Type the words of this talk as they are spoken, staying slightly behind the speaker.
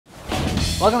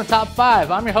Welcome to Top 5.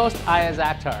 I'm your host, Ayaz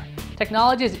Akhtar.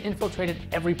 Technology has infiltrated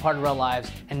every part of our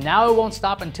lives, and now it won't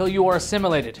stop until you are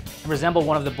assimilated and resemble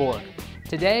one of the Borg.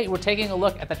 Today, we're taking a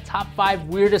look at the top 5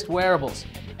 weirdest wearables.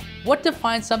 What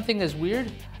defines something as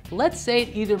weird? Let's say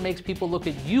it either makes people look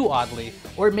at you oddly,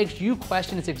 or it makes you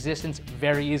question its existence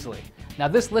very easily. Now,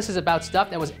 this list is about stuff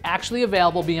that was actually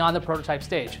available beyond the prototype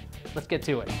stage. Let's get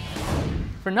to it.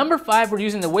 For number 5, we're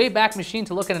using the Wayback Machine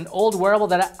to look at an old wearable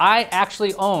that I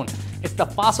actually own. It's the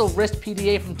Fossil Wrist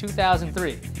PDA from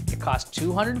 2003. It cost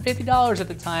 $250 at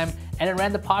the time, and it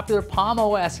ran the popular Palm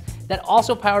OS that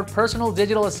also powered personal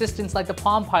digital assistants like the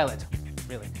Palm Pilot.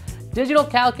 Really. Digital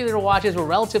calculator watches were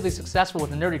relatively successful with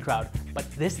the nerdy crowd, but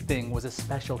this thing was a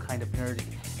special kind of nerdy.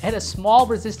 It had a small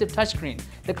resistive touchscreen.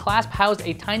 The clasp housed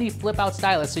a tiny flip-out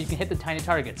stylus so you can hit the tiny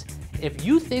targets. If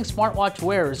you think smartwatch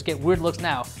wearers get weird looks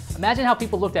now, imagine how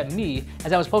people looked at me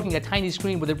as I was poking a tiny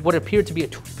screen with what appeared to be a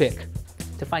toothpick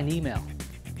to find email.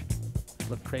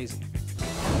 Looked crazy.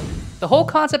 The whole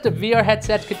concept of VR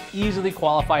headsets could easily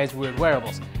qualify as weird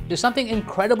wearables. There's something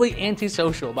incredibly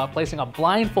antisocial about placing a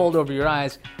blindfold over your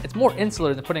eyes. It's more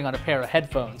insular than putting on a pair of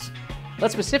headphones.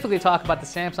 Let's specifically talk about the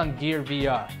Samsung Gear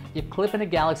VR. You clip in a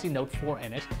Galaxy Note 4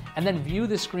 in it, and then view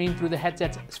the screen through the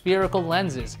headset's spherical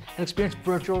lenses and experience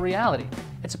virtual reality.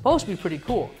 It's supposed to be pretty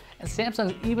cool, and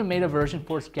Samsung's even made a version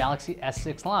for its Galaxy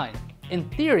S6 line. In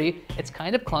theory, it's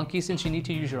kind of clunky since you need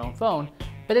to use your own phone,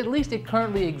 but at least it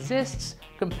currently exists.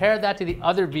 Compare that to the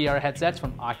other VR headsets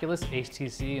from Oculus,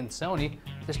 HTC, and Sony.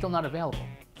 They're still not available.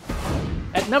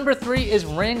 At number 3 is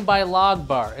Ring by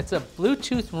Logbar. It's a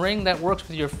Bluetooth ring that works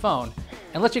with your phone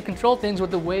and lets you control things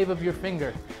with the wave of your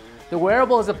finger. The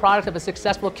wearable is the product of a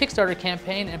successful Kickstarter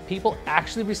campaign, and people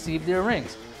actually received their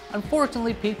rings.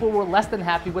 Unfortunately, people were less than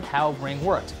happy with how Ring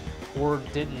worked, or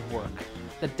didn't work.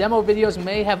 The demo videos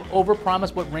may have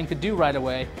overpromised what Ring could do right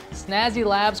away. Snazzy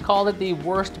Labs called it the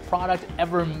worst product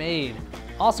ever made.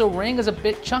 Also, Ring is a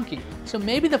bit chunky, so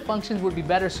maybe the functions would be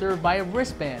better served by a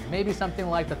wristband, maybe something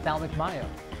like the Thalmic Mayo.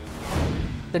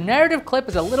 The narrative clip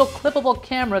is a little clippable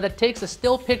camera that takes a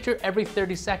still picture every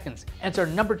 30 seconds, and it's our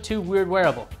number 2 weird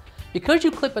wearable. Because you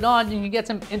clip it on, you can get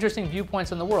some interesting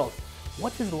viewpoints on the world.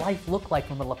 What does life look like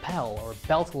from a lapel or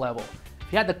belt level?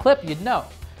 If you had the clip, you'd know.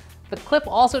 The clip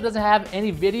also doesn't have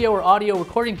any video or audio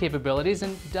recording capabilities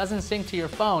and doesn't sync to your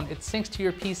phone, it syncs to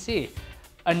your PC.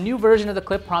 A new version of the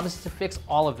clip promises to fix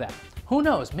all of that. Who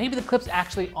knows, maybe the clip's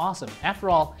actually awesome. After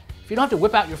all, if you don't have to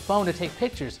whip out your phone to take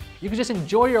pictures, you can just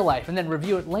enjoy your life and then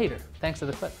review it later, thanks to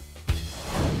the clip.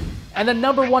 And the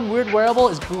number 1 weird wearable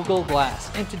is Google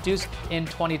Glass. Introduced in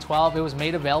 2012, it was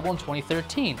made available in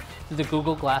 2013 through the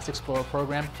Google Glass Explorer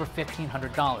program for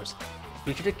 $1,500.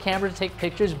 Featured a camera to take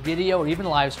pictures, video, or even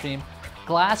live stream.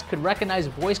 Glass could recognize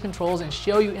voice controls and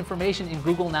show you information in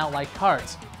Google Now-like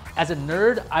cards. As a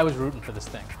nerd, I was rooting for this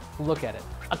thing. Look at it.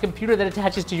 A computer that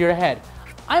attaches to your head.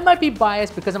 I might be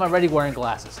biased because I'm already wearing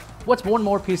glasses. What's one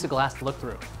more piece of glass to look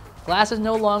through? Glass is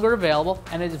no longer available,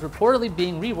 and it is reportedly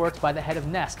being reworked by the head of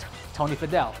Nest, Tony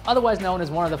Fadell, otherwise known as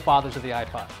one of the fathers of the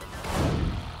iPod.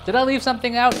 Did I leave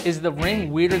something out? Is the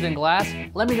Ring weirder than glass?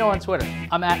 Let me know on Twitter.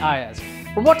 I'm @Ayaz.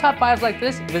 For more top 5s like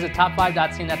this, visit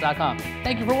top5.cnet.com.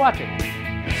 Thank you for watching.